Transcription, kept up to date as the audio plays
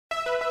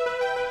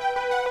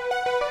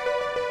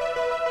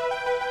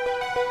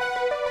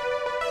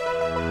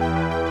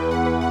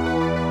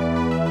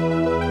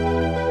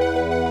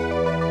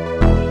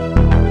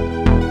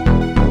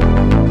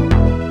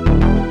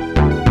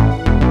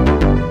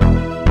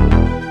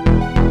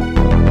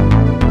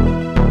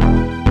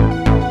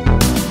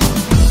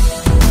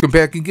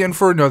back again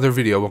for another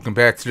video. Welcome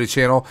back to the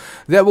channel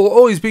that will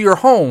always be your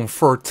home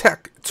for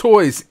tech,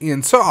 toys,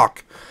 and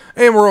talk.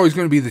 And we're always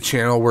going to be the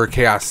channel where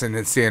chaos and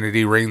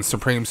insanity reigns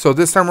supreme. So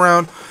this time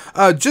around,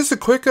 just a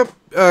quick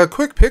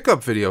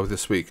pickup video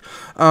this week.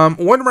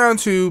 Went around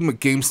to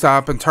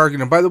GameStop and Target.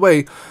 And by the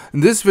way,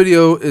 this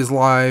video is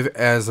live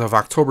as of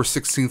October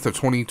 16th of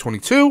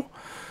 2022.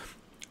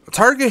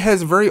 Target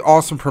has a very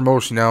awesome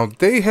promotion now.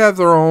 They have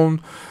their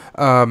own,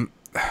 I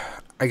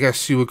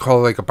guess you would call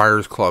it like a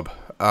buyer's club.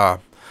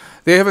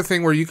 They have a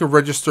thing where you can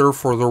register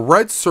for the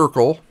Red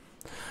Circle.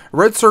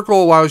 Red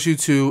Circle allows you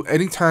to,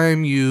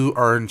 anytime you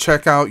are in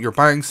checkout, you're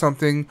buying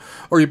something,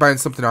 or you're buying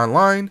something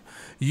online,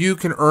 you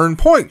can earn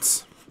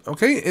points.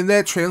 Okay, and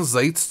that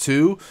translates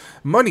to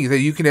money that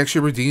you can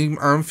actually redeem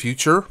on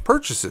future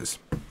purchases.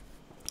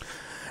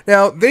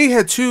 Now, they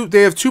have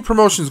two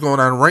promotions going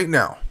on right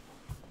now.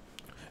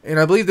 And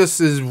I believe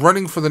this is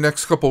running for the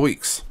next couple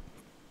weeks.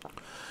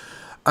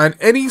 On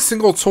any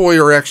single toy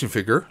or action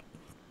figure,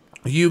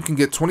 you can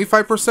get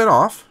 25%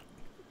 off,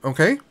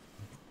 okay?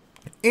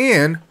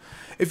 And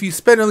if you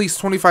spend at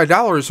least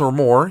 $25 or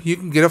more, you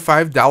can get a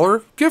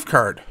 $5 gift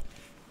card,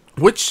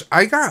 which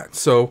I got.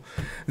 So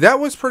that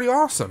was pretty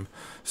awesome.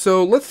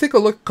 So let's take a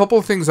look at a couple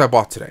of things I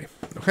bought today,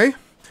 okay?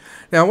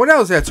 Now, when I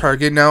was at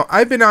Target, now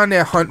I've been on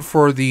that hunt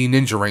for the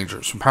Ninja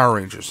Rangers from Power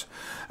Rangers.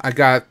 I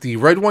got the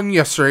red one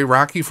yesterday,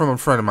 Rocky, from a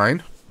friend of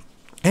mine.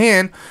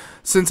 And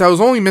since I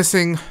was only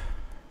missing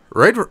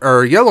Red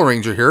or Yellow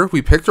Ranger here,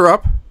 we picked her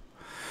up.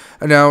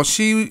 And now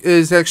she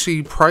is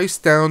actually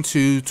priced down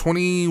to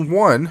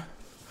 $21.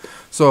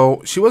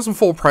 So she wasn't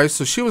full price,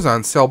 so she was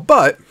on sale.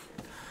 But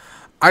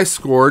I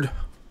scored.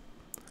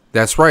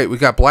 That's right, we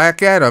got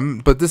Black Adam,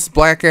 but this is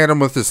Black Adam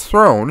with his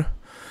throne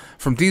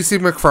from DC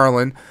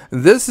McFarlane.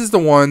 This is the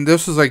one.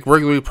 This was like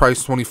regularly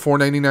priced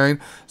 $24.99.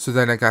 So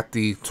then I got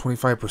the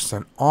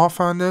 25% off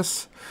on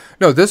this.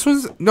 This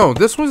was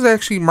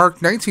actually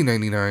marked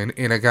 $19.99,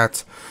 and I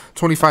got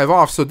 25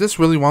 off. So this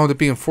really wound up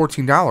being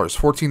 $14,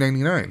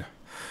 $14.99.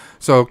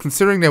 So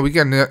considering that we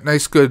got a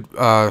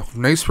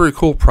nice, very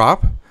cool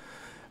prop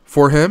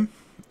for him,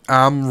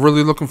 I'm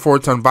really looking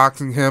forward to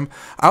unboxing him.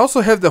 I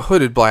also have the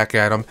hooded Black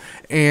Adam,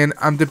 and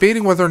I'm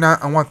debating whether or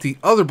not I want the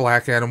other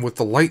Black Adam with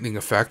the lightning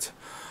effect.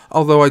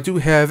 Although I do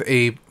have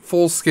a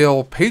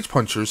full-scale Page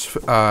Punchers,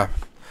 a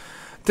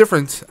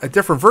different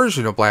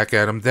version of Black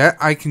Adam that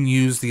I can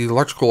use the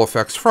electrical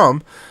effects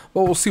from.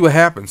 Well, we'll see what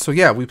happens. So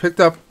yeah, we picked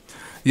up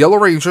Yellow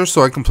Ranger,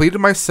 so I completed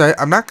my set.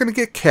 I'm not going to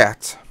get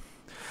Cat.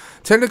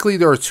 Technically,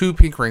 there are two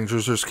Pink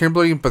Rangers. There's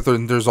Kimberly, but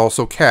then there's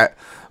also Cat.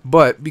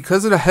 But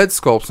because of the head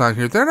sculpts on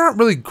here, they're not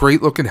really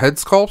great-looking head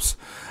sculpts.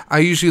 I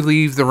usually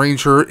leave the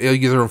Ranger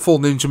either in full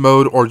ninja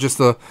mode or just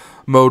the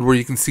mode where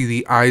you can see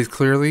the eyes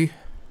clearly.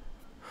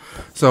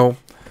 So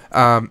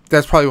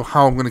that's probably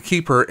how I'm going to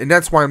keep her, and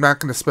that's why I'm not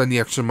going to spend the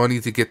extra money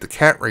to get the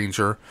Cat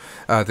Ranger,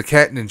 the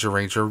Cat Ninja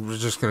Ranger. We're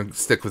just going to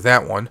stick with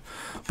that one.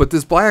 But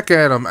this Black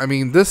Adam, I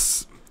mean,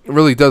 this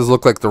really does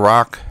look like The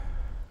Rock.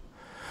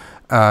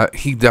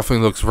 He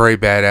definitely looks very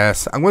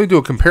badass. I'm going to do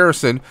a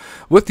comparison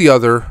with the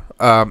other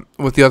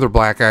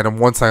Black Adam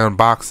once I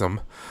unbox him.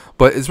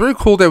 But it's really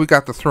cool that we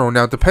got the throne.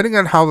 Now, depending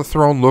on how the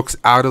throne looks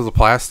out of the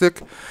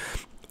plastic,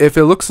 if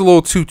it looks a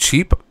little too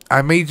cheap,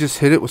 I may just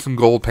hit it with some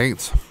gold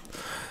paints.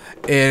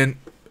 And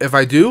if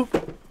I do,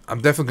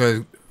 I'm definitely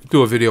going to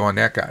do a video on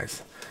that,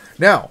 guys.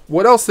 Now,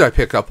 what else did I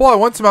pick up? Well, I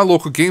went to my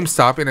local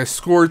GameStop and I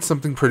scored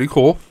something pretty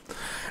cool.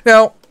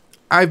 Now,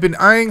 I've been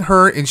eyeing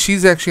her, and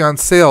she's actually on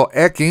sale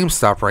at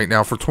GameStop right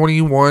now for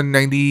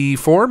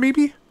 $21.94,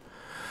 maybe.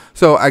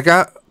 So I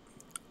got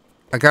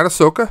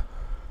Ahsoka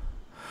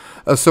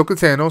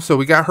Tano. So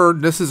we got her.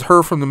 This is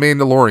her from The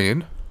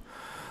Mandalorian.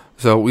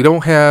 So we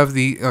don't have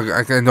the.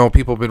 I know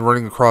people have been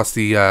running across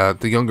the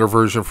younger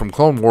version from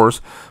Clone Wars,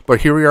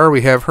 but here we are.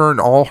 We have her in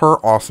all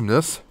her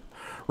awesomeness.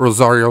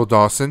 Rosario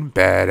Dawson,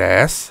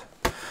 badass.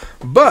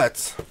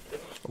 But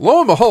lo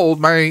and behold,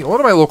 one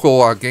of my local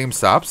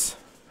GameStops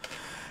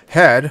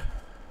had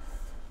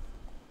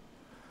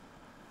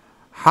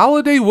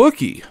Holiday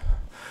Wookiee.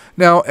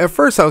 Now, at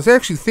first, I was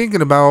actually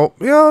thinking about,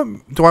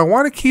 do I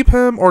want to keep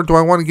him or do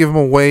I want to give him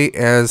away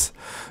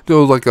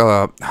do like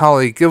a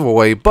holiday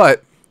giveaway?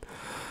 But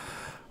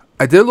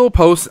I did a little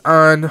post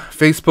on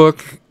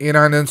Facebook and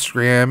on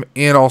Instagram,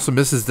 and also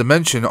Mrs.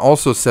 Dimension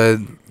also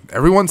said,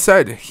 everyone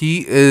said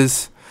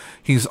he's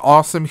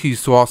awesome.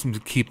 He's too awesome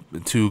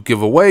to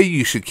give away.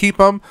 You should keep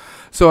him.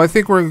 So I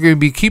think we're going to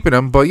be keeping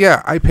him. But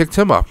yeah, I picked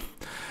him up.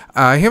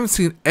 I haven't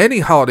seen any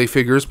holiday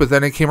figures, but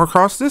then I came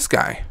across this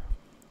guy.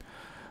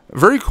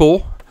 Very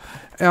cool.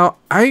 Now,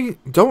 I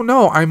don't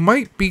know. I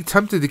might be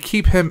tempted to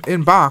keep him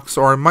in box,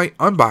 or I might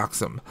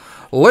unbox him.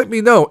 Let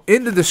me know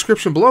in the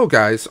description below,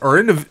 guys, or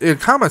in the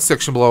comment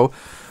section below.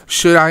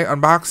 Should I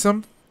unbox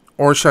him,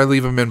 or should I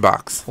leave him in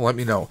box? Let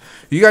me know.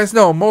 You guys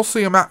know,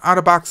 mostly I'm an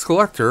out-of-box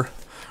collector.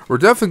 We're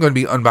definitely going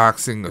to be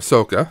unboxing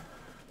Ahsoka.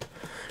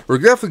 We're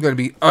definitely going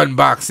to be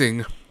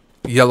unboxing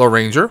Yellow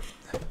Ranger.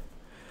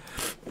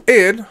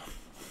 And,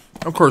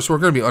 of course, we're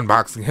going to be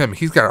unboxing him.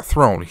 He's got a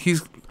throne.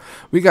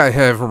 We got to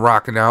have him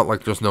rocking out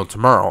like there's no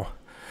tomorrow.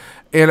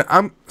 And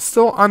I'm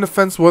still on the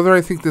fence whether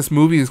I think this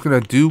movie is going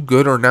to do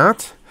good or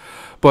not.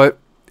 But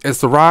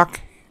it's The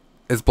Rock,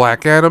 it's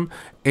Black Adam,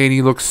 and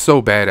he looks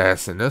so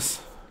badass in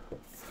this.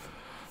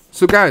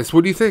 So guys,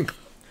 what do you think?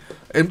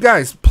 And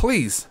guys,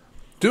 please,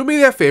 do me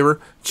that favor.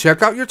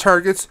 Check out your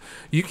targets.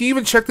 You can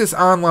even check this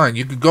online.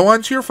 You can go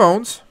onto your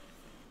phones.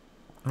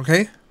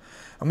 Okay?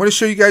 I'm going to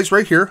show you guys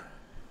right here.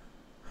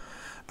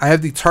 I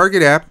have the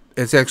Target app.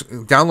 It's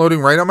actually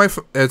downloading right on my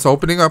it's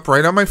opening up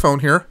right on my phone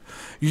here.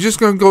 You're just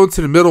going to go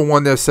to the middle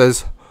one that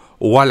says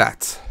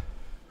Wallet.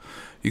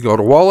 You go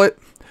to Wallet.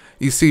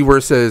 You see where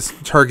it says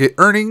Target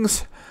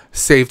Earnings,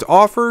 Saved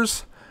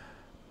Offers.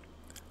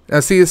 Now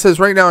see, it says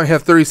right now I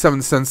have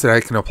 37 cents that I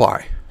can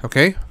apply.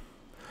 Okay?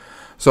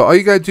 So all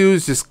you got to do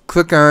is just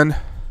click on,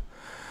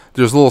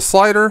 there's a little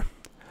slider.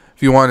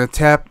 If you want to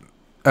tap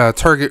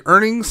Target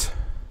Earnings,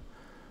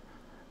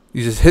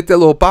 you just hit that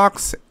little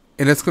box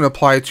and it's going to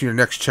apply it to your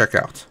next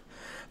checkout.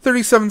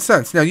 37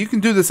 cents. Now you can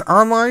do this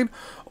online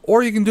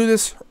or you can do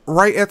this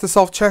right at the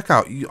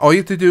self-checkout. All you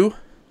have to do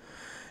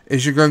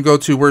is you're going to go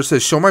to where it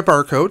says show my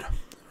barcode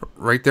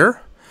right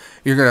there.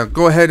 You're going to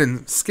go ahead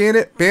and scan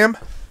it, bam,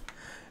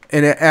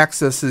 and it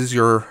accesses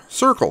your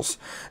circles.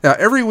 Now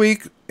every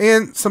week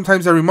and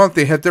sometimes every month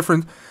they have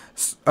different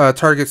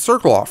Target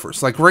circle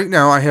offers. Like right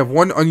now I have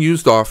one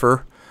unused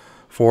offer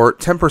for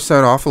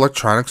 10% off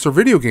electronics or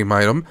video game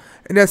item,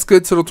 and that's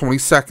good till the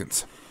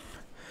 22nd.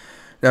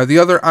 Now the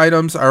other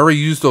items, I already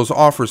used those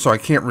offers, so I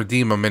can't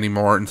redeem them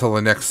anymore until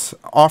the next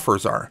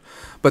offers are.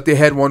 But they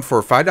had one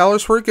for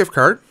 $5 for a gift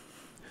card.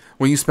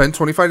 When you spend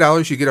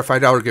 $25, you get a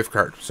 $5 gift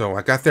card. So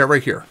I got that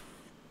right here.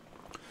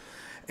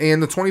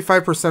 And the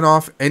 25%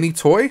 off any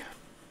toy,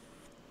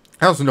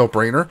 that was a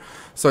no-brainer.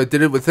 So I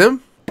did it with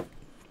him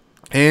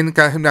and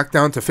got him knocked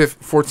down to $14,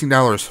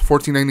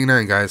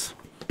 $14.99, guys.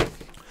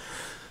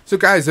 So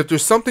guys, if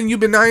there's something you've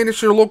been eyeing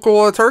at your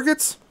local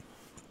Targets,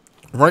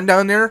 run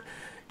down there.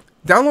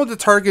 Download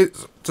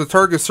the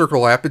Target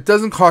Circle app. It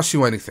doesn't cost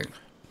you anything.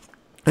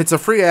 It's a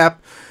free app.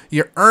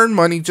 You earn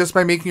money just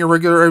by making your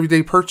regular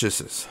everyday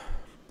purchases.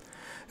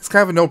 It's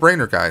kind of a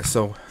no-brainer, guys.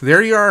 So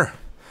there you are.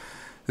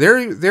 There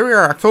we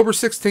are, October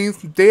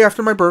 16th, day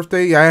after my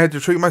birthday. Yeah, I had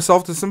to treat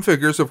myself to some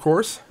figures, of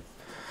course.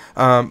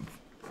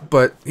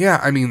 But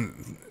yeah, I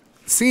mean,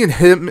 seeing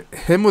him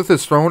with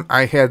his throne,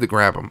 I had to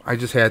grab him. I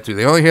just had to.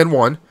 They only had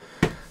one.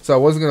 So I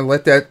wasn't going to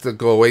let that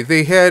go away.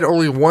 They had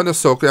only one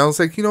Ahsoka. I was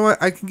like, you know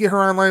what? I can get her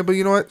online, but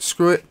you know what?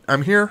 Screw it.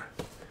 I'm here.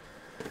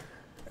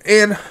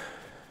 And,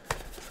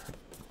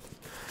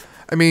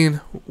 I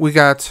mean, we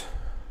got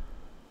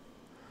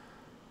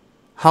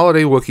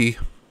Holiday Wookiee.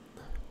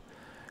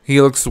 He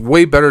looks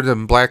way better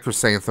than Black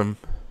Chrysanthemum.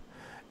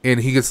 And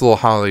he gets a little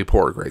Holiday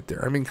Porg right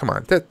there. I mean, come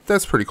on.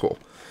 That's pretty cool.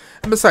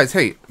 And besides,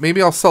 hey,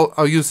 maybe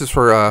I'll use this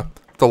for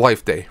the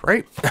Life Day,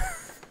 right?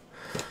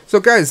 So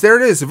guys, there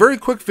it is. A very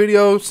quick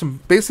video, some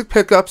basic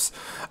pickups.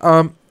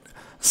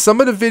 Some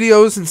of the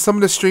videos and some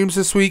of the streams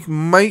this week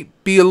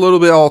might be a little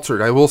bit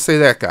altered. I will say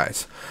that,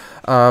 guys.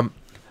 The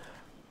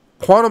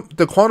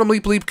Quantum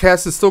Leap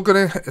cast is still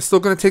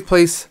gonna take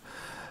place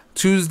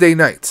Tuesday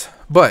night,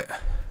 but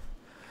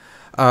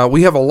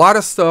we have a lot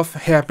of stuff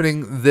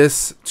happening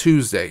this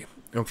Tuesday.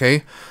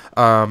 Okay,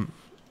 on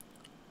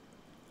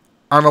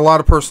a lot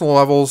of personal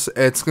levels,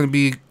 it's going to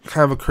be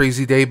kind of a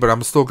crazy day, but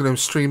I'm still going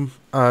to stream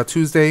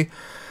Tuesday.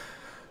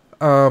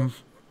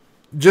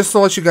 Just to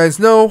let you guys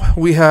know,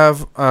 we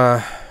have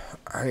I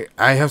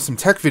have some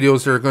tech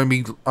videos that are going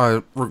to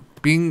be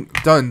being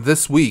done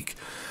this week.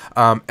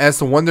 As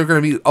to when they're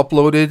going to be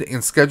uploaded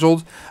and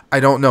scheduled, I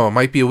don't know. It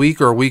might be a week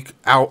or a week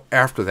out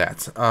after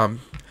that.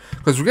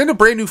 Because we're getting a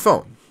brand new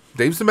phone.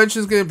 Dave's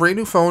Dimension is getting a brand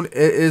new phone. It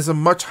is a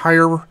much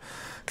higher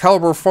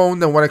caliber phone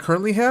than what I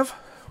currently have.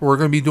 We're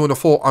going to be doing a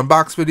full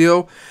unbox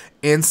video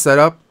and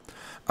setup.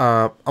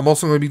 I'm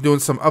also going to be doing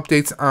some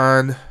updates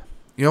on,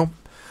 you know,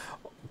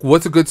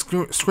 what's a good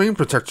screen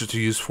protector to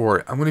use for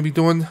it. I'm going to be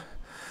doing,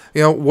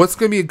 you know, what's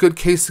going to be a good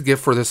case to get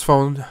for this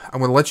phone. I'm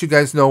going to let you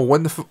guys know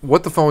when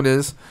what the phone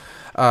is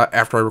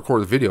after I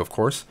record the video, of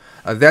course.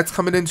 That's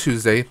coming in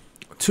Tuesday.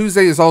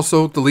 Tuesday is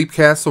also the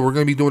Leapcast, so we're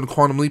going to be doing a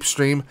Quantum Leap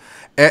stream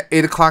at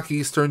 8 o'clock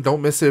Eastern.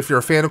 Don't miss it if you're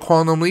a fan of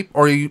Quantum Leap,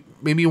 or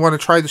maybe you want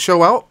to try the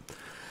show out.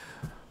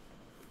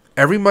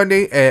 Every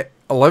Monday at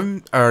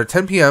 11 or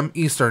 10 p.m.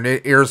 Eastern,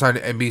 it airs on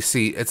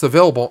NBC. It's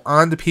available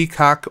on the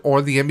Peacock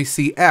or the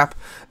NBC app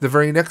the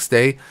very next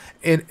day.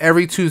 And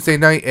every Tuesday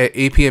night at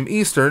 8 p.m.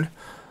 Eastern,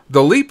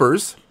 The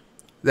Leapers,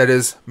 that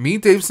is me,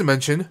 Dave's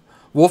Dimension,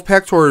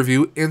 Wolfpack Toy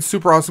Review, and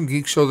Super Awesome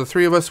Geek Show, the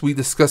three of us, we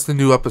discuss the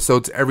new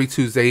episodes every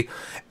Tuesday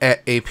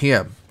at 8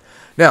 p.m.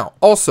 Now,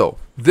 also,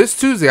 this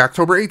Tuesday,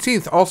 October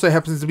 18th, also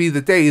happens to be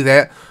the day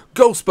that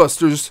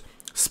Ghostbusters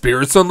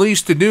Spirits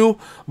Unleashed, the new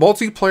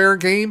multiplayer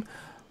game,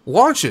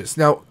 launches.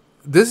 Now,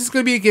 this is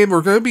going to be a game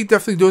we're going to be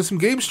definitely doing some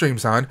game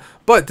streams on,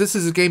 but this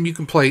is a game you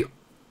can play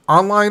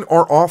online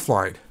or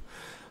offline,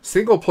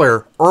 single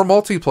player or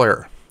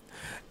multiplayer.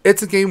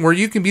 It's a game where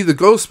you can be the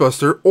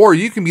Ghostbuster or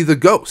you can be the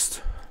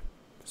Ghost.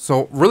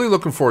 So really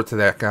looking forward to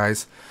that,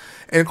 guys.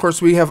 And of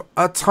course, we have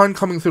a ton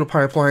coming through the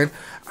pipeline.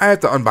 I have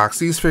to unbox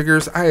these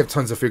figures. I have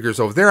tons of figures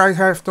over there I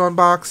have to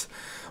unbox.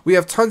 We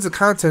have tons of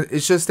content.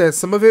 It's just that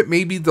some of it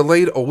may be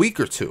delayed a week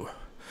or two.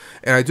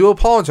 And I do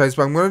apologize,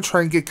 but I'm going to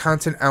try and get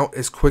content out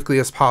as quickly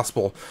as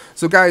possible.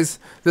 So guys,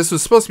 this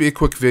was supposed to be a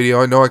quick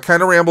video. I know I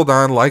kind of rambled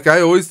on like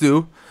I always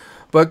do.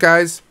 But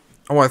guys,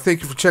 I want to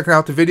thank you for checking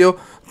out the video.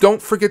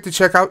 Don't forget to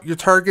check out your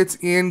Targets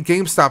and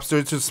GameStops.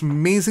 There's just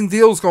amazing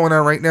deals going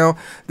on right now.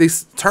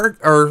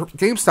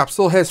 GameStop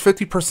still has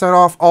 50%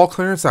 off all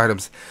clearance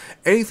items.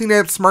 Anything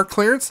that's smart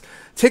clearance,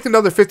 take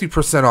another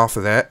 50% off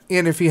of that.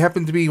 And if you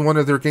happen to be one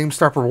of their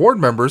GameStop reward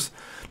members,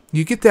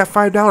 you get that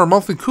 $5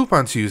 monthly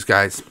coupon to use,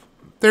 guys.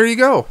 There you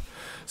go.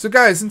 So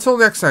guys, until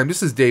next time,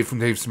 this is Dave from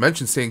Dave's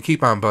Dimension saying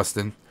keep on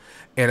busting.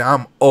 And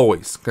I'm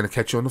always going to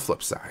catch you on the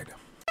flip side.